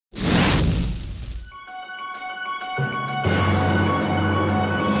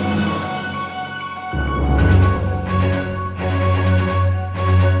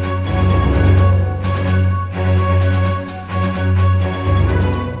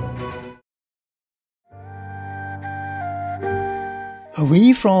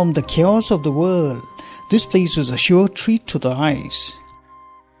Away from the chaos of the world, this place is a sure treat to the eyes.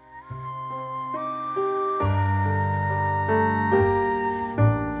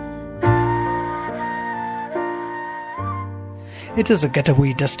 It is a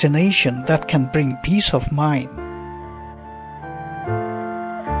getaway destination that can bring peace of mind.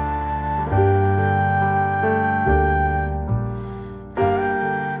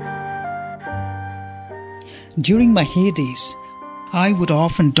 During my heydays, I would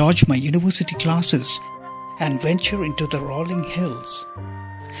often dodge my university classes and venture into the rolling hills,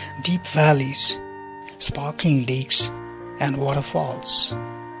 deep valleys, sparkling lakes, and waterfalls.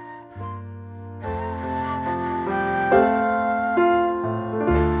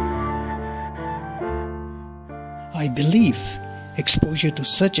 I believe exposure to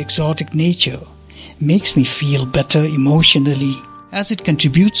such exotic nature makes me feel better emotionally as it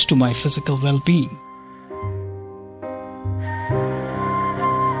contributes to my physical well-being.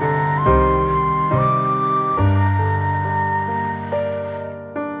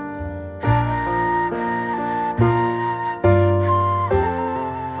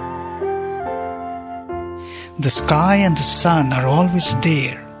 The sky and the sun are always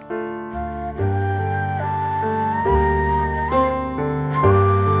there.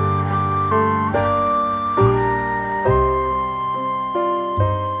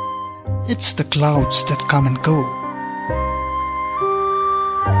 It's the clouds that come and go.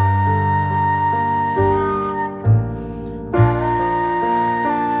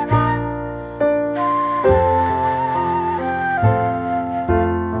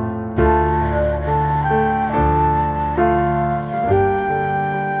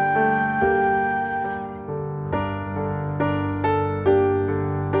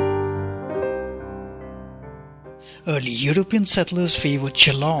 Early European settlers favored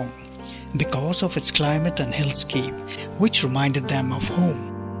Shillong because of its climate and hillscape, which reminded them of home.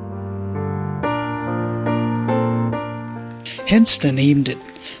 Hence they named it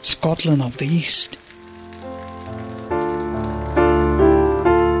Scotland of the East.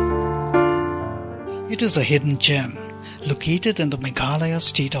 It is a hidden gem located in the Meghalaya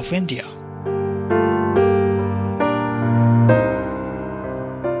state of India.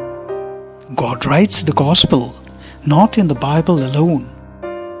 God writes the gospel not in the Bible alone,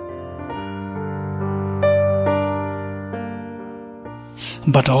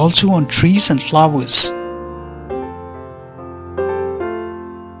 but also on trees and flowers,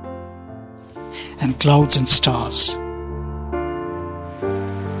 and clouds and stars.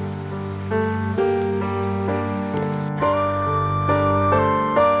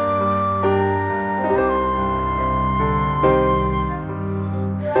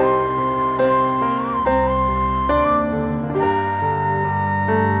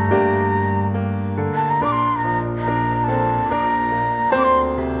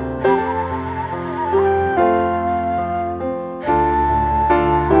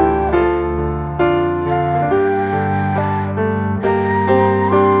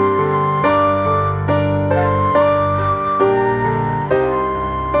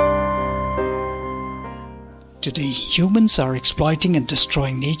 Today, humans are exploiting and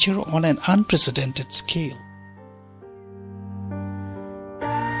destroying nature on an unprecedented scale.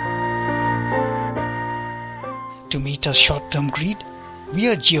 To meet our short-term greed, we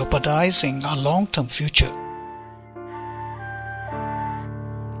are jeopardizing our long-term future.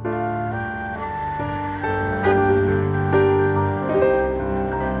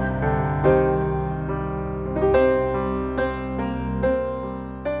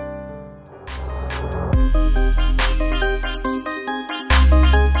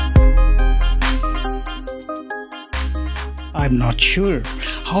 I'm not sure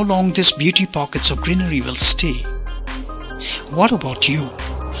how long these beauty pockets of greenery will stay. What about you?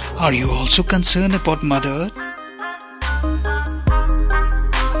 Are you also concerned about Mother Earth?